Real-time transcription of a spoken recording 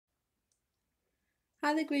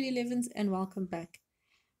Hi there grade 11s and welcome back.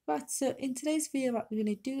 Right, so in today's video what we're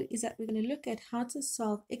going to do is that we're going to look at how to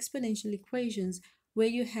solve exponential equations where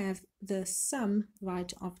you have the sum,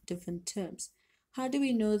 right, of different terms. How do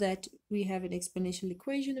we know that we have an exponential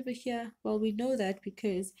equation over here? Well, we know that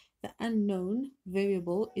because the unknown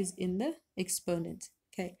variable is in the exponent.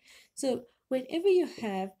 Okay, so whenever you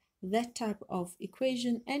have that type of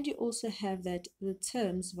equation and you also have that the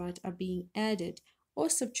terms, right, are being added or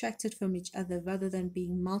subtracted from each other rather than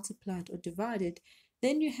being multiplied or divided,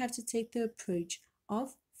 then you have to take the approach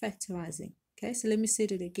of factorizing. Okay, so let me say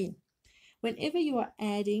it again. Whenever you are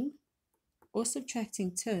adding or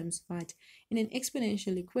subtracting terms, right, in an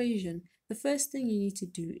exponential equation, the first thing you need to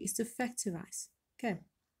do is to factorize. Okay,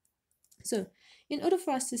 so in order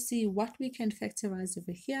for us to see what we can factorize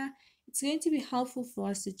over here, it's going to be helpful for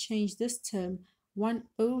us to change this term 1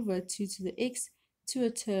 over 2 to the x to a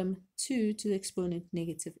term 2 to the exponent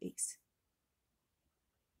negative x.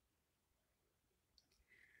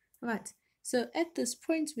 Right, so at this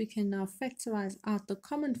point we can now factorize out the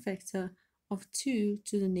common factor of 2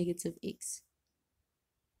 to the negative x.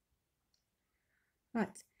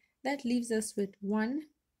 Right, that leaves us with 1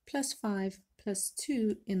 plus 5 plus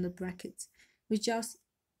 2 in the brackets. We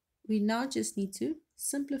now just need to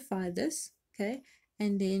simplify this, okay,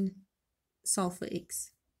 and then solve for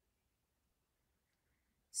x.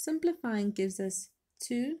 Simplifying gives us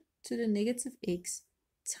 2 to the negative x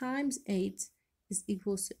times 8 is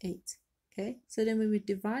equals to 8. Okay, so then when we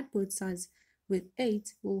divide both sides with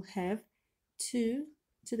 8, we'll have 2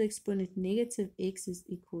 to the exponent negative x is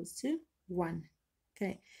equals to 1.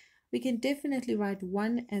 Okay, we can definitely write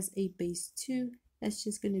 1 as a base 2. That's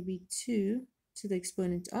just going to be 2 to the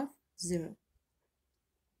exponent of 0.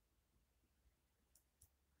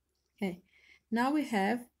 Okay, now we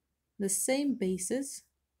have the same bases.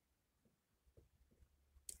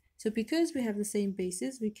 So because we have the same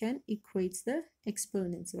bases, we can equate the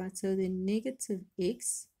exponents, right? So the negative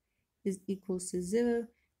x is equals to 0,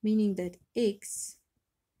 meaning that x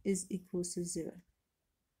is equals to 0.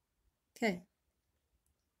 Okay,